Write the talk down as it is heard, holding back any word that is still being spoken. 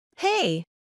Hey!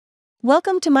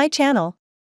 Welcome to my channel.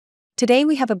 Today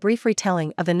we have a brief retelling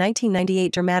of the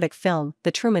 1998 dramatic film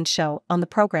The Truman Show on the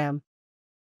program.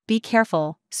 Be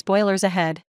careful, spoilers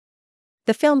ahead.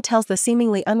 The film tells the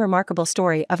seemingly unremarkable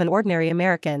story of an ordinary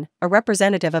American, a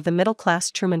representative of the middle-class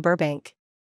Truman Burbank.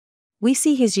 We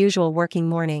see his usual working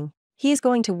morning. He is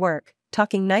going to work,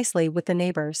 talking nicely with the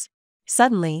neighbors.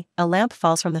 Suddenly, a lamp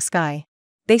falls from the sky.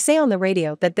 They say on the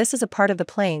radio that this is a part of the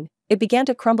plane. It began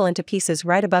to crumble into pieces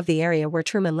right above the area where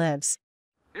Truman lives.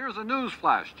 Here's a news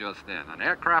flash just then. An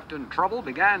aircraft in trouble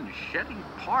began shedding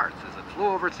parts as it flew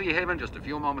over Sea Haven just a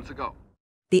few moments ago.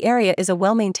 The area is a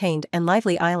well-maintained and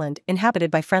lively island inhabited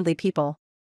by friendly people.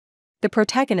 The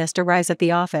protagonist arrives at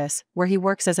the office, where he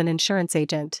works as an insurance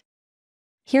agent.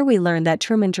 Here we learn that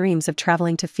Truman dreams of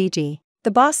traveling to Fiji.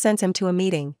 The boss sends him to a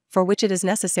meeting, for which it is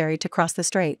necessary to cross the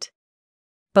strait.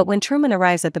 But when Truman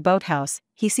arrives at the boathouse,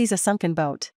 he sees a sunken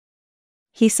boat.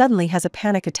 He suddenly has a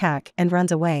panic attack and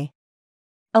runs away.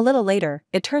 A little later,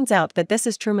 it turns out that this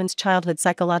is Truman's childhood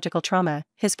psychological trauma.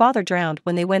 His father drowned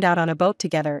when they went out on a boat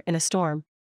together in a storm.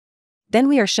 Then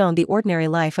we are shown the ordinary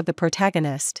life of the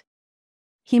protagonist.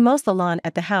 He mows the lawn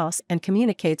at the house and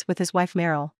communicates with his wife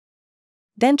Meryl.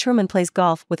 Then Truman plays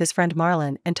golf with his friend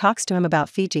Marlon and talks to him about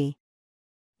Fiji.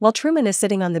 While Truman is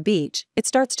sitting on the beach, it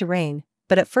starts to rain,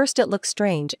 but at first it looks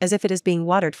strange as if it is being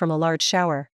watered from a large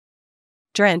shower.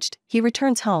 Drenched, he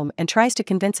returns home and tries to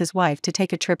convince his wife to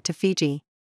take a trip to Fiji.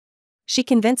 She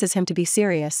convinces him to be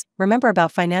serious, remember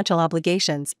about financial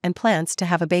obligations, and plans to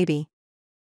have a baby.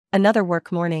 Another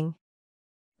work morning.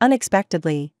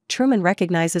 Unexpectedly, Truman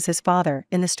recognizes his father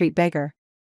in the street beggar.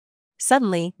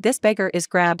 Suddenly, this beggar is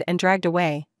grabbed and dragged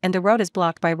away, and the road is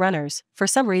blocked by runners, for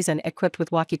some reason equipped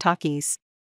with walkie-talkies.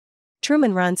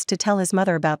 Truman runs to tell his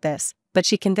mother about this, but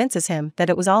she convinces him that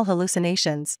it was all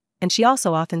hallucinations, and she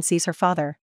also often sees her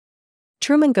father.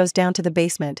 Truman goes down to the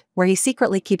basement, where he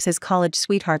secretly keeps his college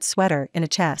sweetheart's sweater in a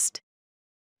chest.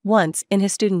 Once, in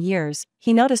his student years,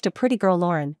 he noticed a pretty girl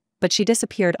Lauren, but she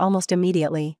disappeared almost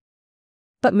immediately.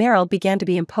 But Meryl began to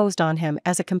be imposed on him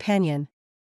as a companion.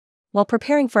 While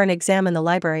preparing for an exam in the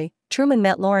library, Truman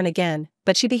met Lauren again,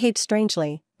 but she behaved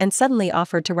strangely, and suddenly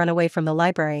offered to run away from the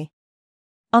library.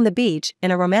 On the beach,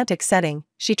 in a romantic setting,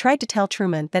 she tried to tell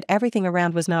Truman that everything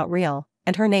around was not real,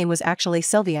 and her name was actually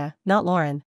Sylvia, not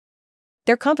Lauren.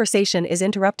 Their conversation is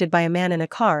interrupted by a man in a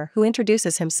car who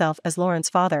introduces himself as Lauren's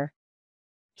father.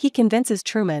 He convinces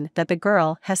Truman that the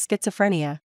girl has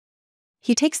schizophrenia.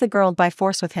 He takes the girl by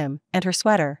force with him, and her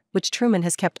sweater, which Truman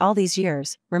has kept all these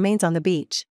years, remains on the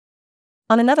beach.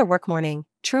 On another work morning,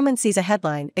 Truman sees a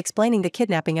headline explaining the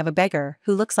kidnapping of a beggar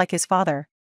who looks like his father.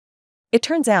 It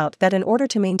turns out that in order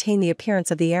to maintain the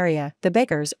appearance of the area, the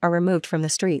beggars are removed from the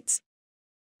streets.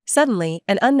 Suddenly,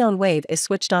 an unknown wave is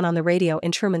switched on the radio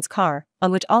in Truman's car,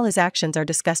 on which all his actions are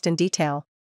discussed in detail.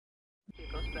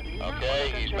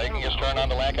 Okay, he's making his turn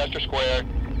onto Lancaster Square.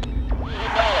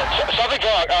 Something's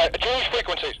wrong. Change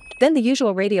frequencies. Then the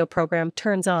usual radio program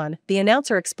turns on. The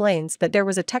announcer explains that there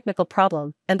was a technical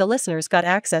problem, and the listeners got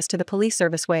access to the police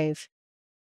service wave.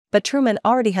 But Truman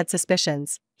already had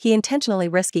suspicions. He intentionally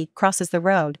crosses the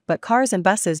road, but cars and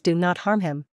buses do not harm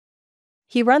him.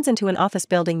 He runs into an office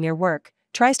building near work,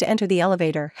 tries to enter the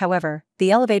elevator. However,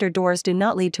 the elevator doors do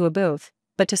not lead to a booth,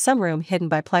 but to some room hidden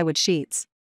by plywood sheets.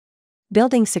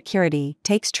 Building security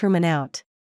takes Truman out.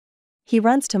 He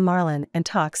runs to Marlon and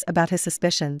talks about his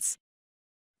suspicions.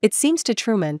 It seems to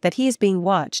Truman that he is being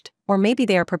watched, or maybe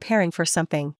they are preparing for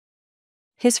something.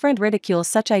 His friend ridicules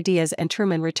such ideas and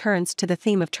Truman returns to the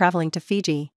theme of traveling to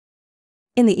Fiji.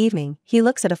 In the evening, he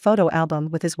looks at a photo album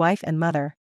with his wife and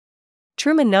mother.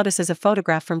 Truman notices a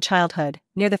photograph from childhood,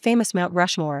 near the famous Mount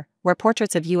Rushmore, where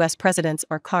portraits of U.S. presidents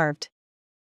are carved.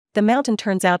 The mountain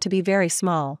turns out to be very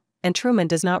small, and Truman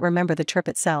does not remember the trip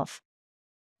itself.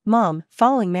 Mom,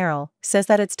 following Meryl, says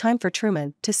that it's time for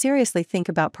Truman to seriously think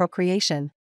about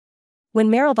procreation. When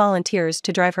Meryl volunteers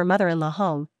to drive her mother-in-law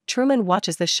home, Truman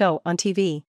watches the show on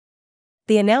TV.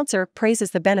 The announcer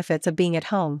praises the benefits of being at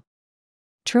home.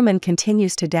 Truman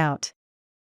continues to doubt.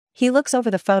 He looks over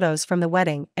the photos from the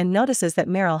wedding and notices that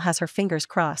Meryl has her fingers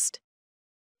crossed.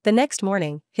 The next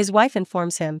morning, his wife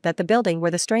informs him that the building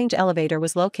where the strange elevator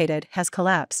was located has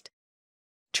collapsed.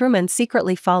 Truman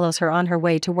secretly follows her on her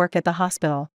way to work at the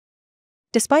hospital.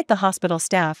 Despite the hospital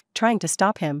staff trying to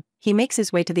stop him, he makes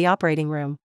his way to the operating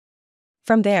room.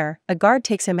 From there, a guard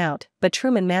takes him out, but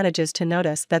Truman manages to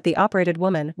notice that the operated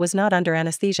woman was not under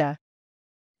anesthesia.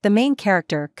 The main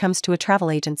character comes to a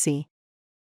travel agency.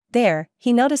 There,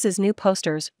 he notices new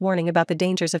posters warning about the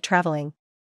dangers of traveling.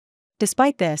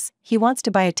 Despite this, he wants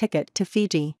to buy a ticket to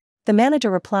Fiji. The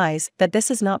manager replies that this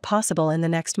is not possible in the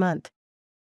next month.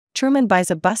 Truman buys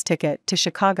a bus ticket to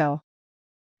Chicago.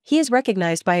 He is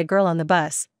recognized by a girl on the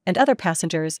bus, and other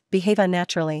passengers behave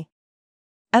unnaturally.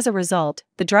 As a result,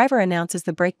 the driver announces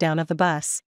the breakdown of the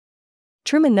bus.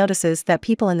 Truman notices that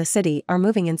people in the city are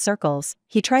moving in circles.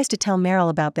 He tries to tell Meryl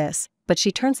about this, but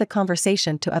she turns the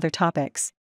conversation to other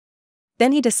topics.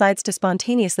 Then he decides to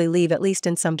spontaneously leave, at least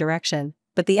in some direction,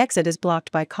 but the exit is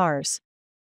blocked by cars.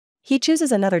 He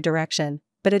chooses another direction,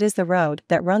 but it is the road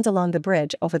that runs along the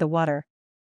bridge over the water.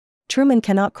 Truman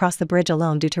cannot cross the bridge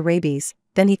alone due to rabies.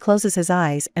 Then he closes his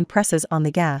eyes and presses on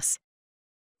the gas.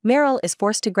 Meryl is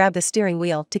forced to grab the steering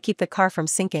wheel to keep the car from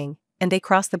sinking, and they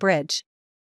cross the bridge.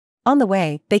 On the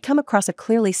way, they come across a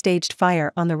clearly staged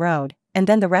fire on the road, and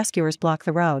then the rescuers block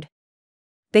the road.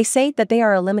 They say that they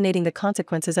are eliminating the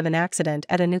consequences of an accident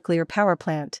at a nuclear power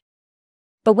plant.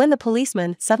 But when the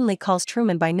policeman suddenly calls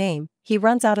Truman by name, he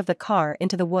runs out of the car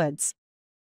into the woods.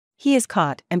 He is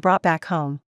caught and brought back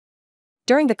home.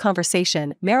 During the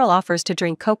conversation, Meryl offers to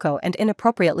drink cocoa and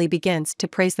inappropriately begins to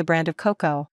praise the brand of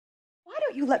cocoa. Why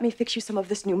don't you let me fix you some of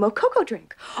this new Mococo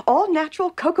drink? All natural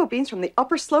cocoa beans from the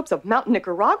upper slopes of Mountain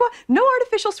Nicaragua, no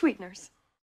artificial sweeteners.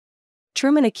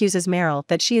 Truman accuses Meryl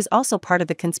that she is also part of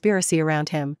the conspiracy around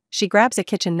him. She grabs a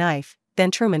kitchen knife,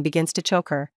 then Truman begins to choke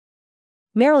her.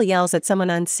 Meryl yells at someone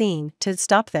unseen to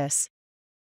stop this.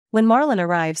 When Marlin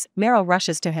arrives, Meryl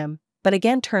rushes to him, but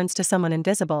again turns to someone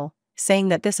invisible, saying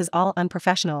that this is all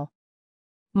unprofessional.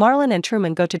 Marlin and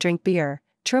Truman go to drink beer.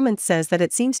 Truman says that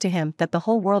it seems to him that the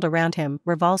whole world around him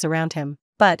revolves around him,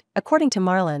 but, according to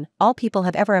Marlin, all people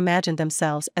have ever imagined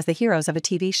themselves as the heroes of a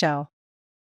TV show.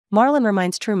 Marlin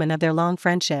reminds Truman of their long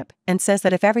friendship, and says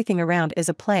that if everything around is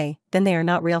a play, then they are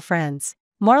not real friends.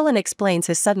 Marlin explains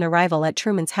his sudden arrival at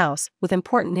Truman's house with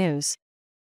important news.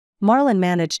 Marlin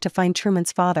managed to find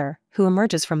Truman's father, who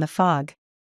emerges from the fog.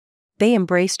 They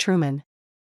embrace Truman.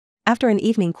 After an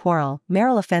evening quarrel,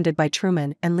 Meryl offended by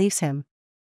Truman and leaves him.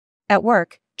 At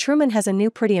work, Truman has a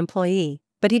new pretty employee,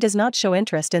 but he does not show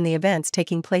interest in the events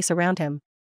taking place around him.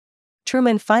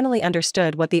 Truman finally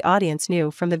understood what the audience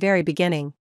knew from the very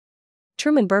beginning.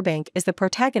 Truman Burbank is the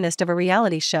protagonist of a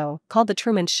reality show called The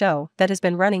Truman Show that has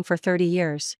been running for 30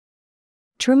 years.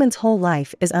 Truman's whole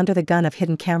life is under the gun of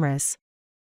hidden cameras.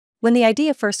 When the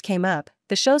idea first came up,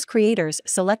 the show's creators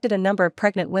selected a number of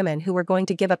pregnant women who were going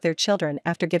to give up their children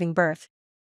after giving birth.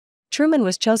 Truman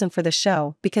was chosen for the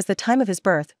show because the time of his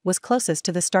birth was closest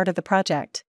to the start of the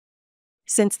project.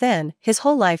 Since then, his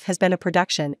whole life has been a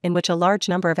production in which a large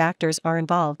number of actors are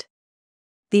involved.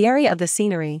 The area of the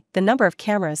scenery, the number of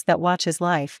cameras that watch his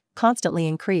life, constantly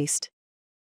increased.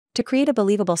 To create a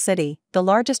believable city, the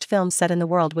largest film set in the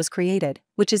world was created,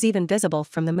 which is even visible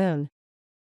from the moon.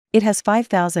 It has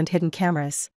 5,000 hidden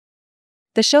cameras.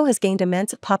 The show has gained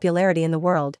immense popularity in the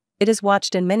world. It is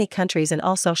watched in many countries and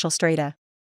all social strata.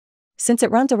 Since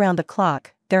it runs around the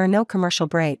clock, there are no commercial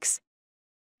breaks.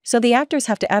 So the actors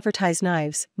have to advertise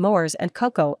knives, mowers and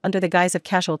cocoa under the guise of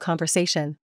casual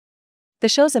conversation. The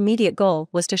show's immediate goal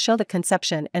was to show the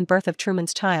conception and birth of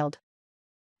Truman's child.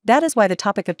 That is why the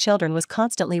topic of children was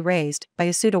constantly raised by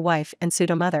a pseudo-wife and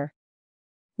pseudo-mother.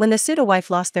 When the pseudo-wife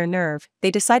lost their nerve,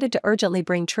 they decided to urgently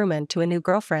bring Truman to a new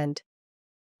girlfriend.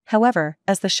 However,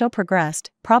 as the show progressed,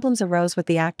 problems arose with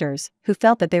the actors, who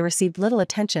felt that they received little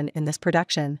attention in this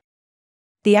production.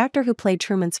 The actor who played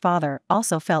Truman's father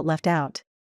also felt left out.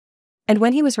 And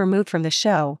when he was removed from the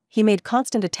show, he made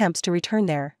constant attempts to return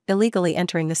there, illegally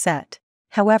entering the set.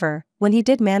 However, when he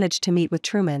did manage to meet with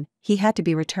Truman, he had to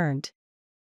be returned.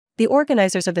 The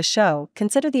organizers of the show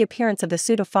consider the appearance of the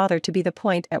pseudo-father to be the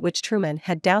point at which Truman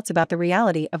had doubts about the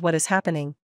reality of what is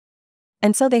happening.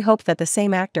 And so they hoped that the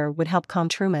same actor would help calm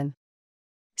Truman.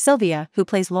 Sylvia, who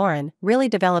plays Lauren, really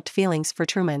developed feelings for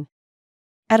Truman.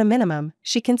 At a minimum,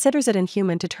 she considers it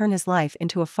inhuman to turn his life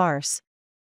into a farce.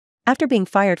 After being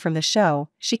fired from the show,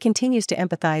 she continues to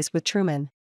empathize with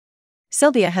Truman.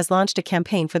 Sylvia has launched a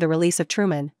campaign for the release of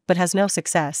Truman, but has no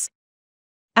success.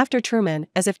 After Truman,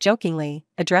 as if jokingly,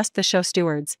 addressed the show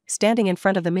stewards, standing in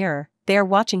front of the mirror, they are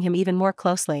watching him even more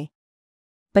closely.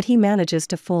 But he manages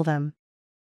to fool them.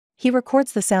 He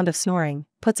records the sound of snoring,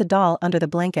 puts a doll under the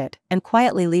blanket, and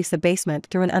quietly leaves the basement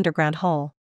through an underground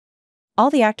hole. All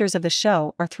the actors of the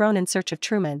show are thrown in search of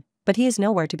Truman, but he is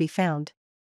nowhere to be found.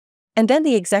 And then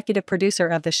the executive producer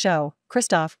of the show,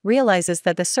 Christoph, realizes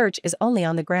that the search is only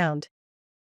on the ground.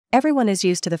 Everyone is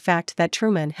used to the fact that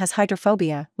Truman has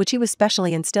hydrophobia, which he was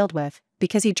specially instilled with,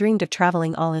 because he dreamed of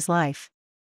traveling all his life.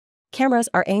 Cameras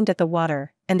are aimed at the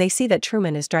water, and they see that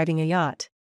Truman is driving a yacht.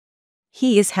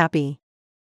 He is happy.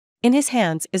 In his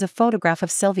hands is a photograph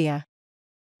of Sylvia.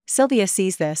 Sylvia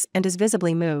sees this and is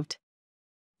visibly moved.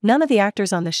 None of the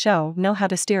actors on the show know how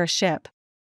to steer a ship.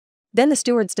 Then the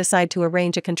stewards decide to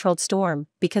arrange a controlled storm,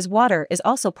 because water is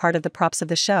also part of the props of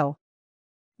the show.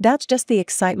 That's just the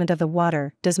excitement of the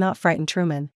water does not frighten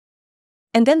Truman.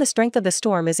 And then the strength of the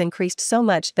storm is increased so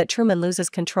much that Truman loses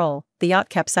control, the yacht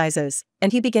capsizes,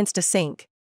 and he begins to sink.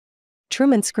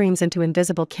 Truman screams into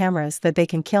invisible cameras that they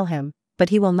can kill him, but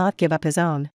he will not give up his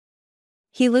own.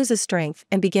 He loses strength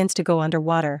and begins to go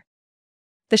underwater.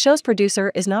 The show's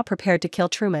producer is not prepared to kill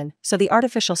Truman, so the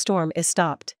artificial storm is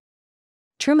stopped.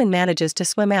 Truman manages to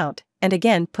swim out, and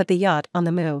again put the yacht on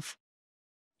the move.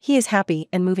 He is happy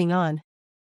and moving on.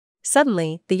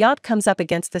 Suddenly, the yacht comes up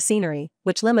against the scenery,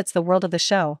 which limits the world of the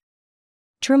show.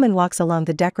 Truman walks along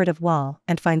the decorative wall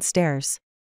and finds stairs.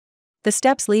 The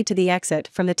steps lead to the exit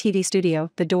from the TV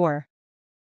studio, the door.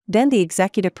 Then the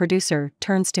executive producer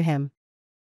turns to him.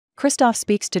 Christof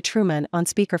speaks to Truman on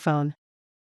speakerphone.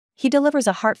 He delivers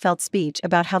a heartfelt speech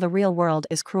about how the real world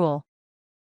is cruel.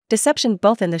 Deception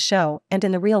both in the show and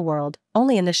in the real world,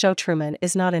 only in the show Truman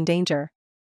is not in danger.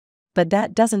 But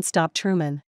that doesn't stop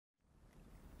Truman.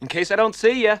 In case I don't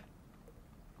see ya.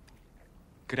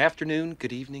 Good afternoon,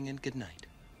 good evening, and good night.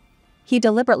 He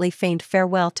deliberately feigned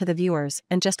farewell to the viewers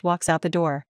and just walks out the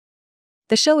door.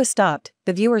 The show is stopped,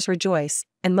 the viewers rejoice,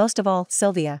 and most of all,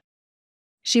 Sylvia.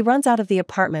 She runs out of the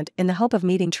apartment in the hope of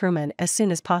meeting Truman as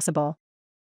soon as possible.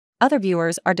 Other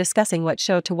viewers are discussing what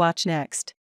show to watch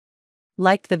next.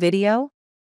 Liked the video?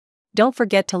 Don't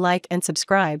forget to like and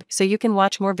subscribe so you can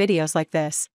watch more videos like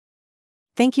this.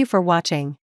 Thank you for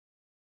watching.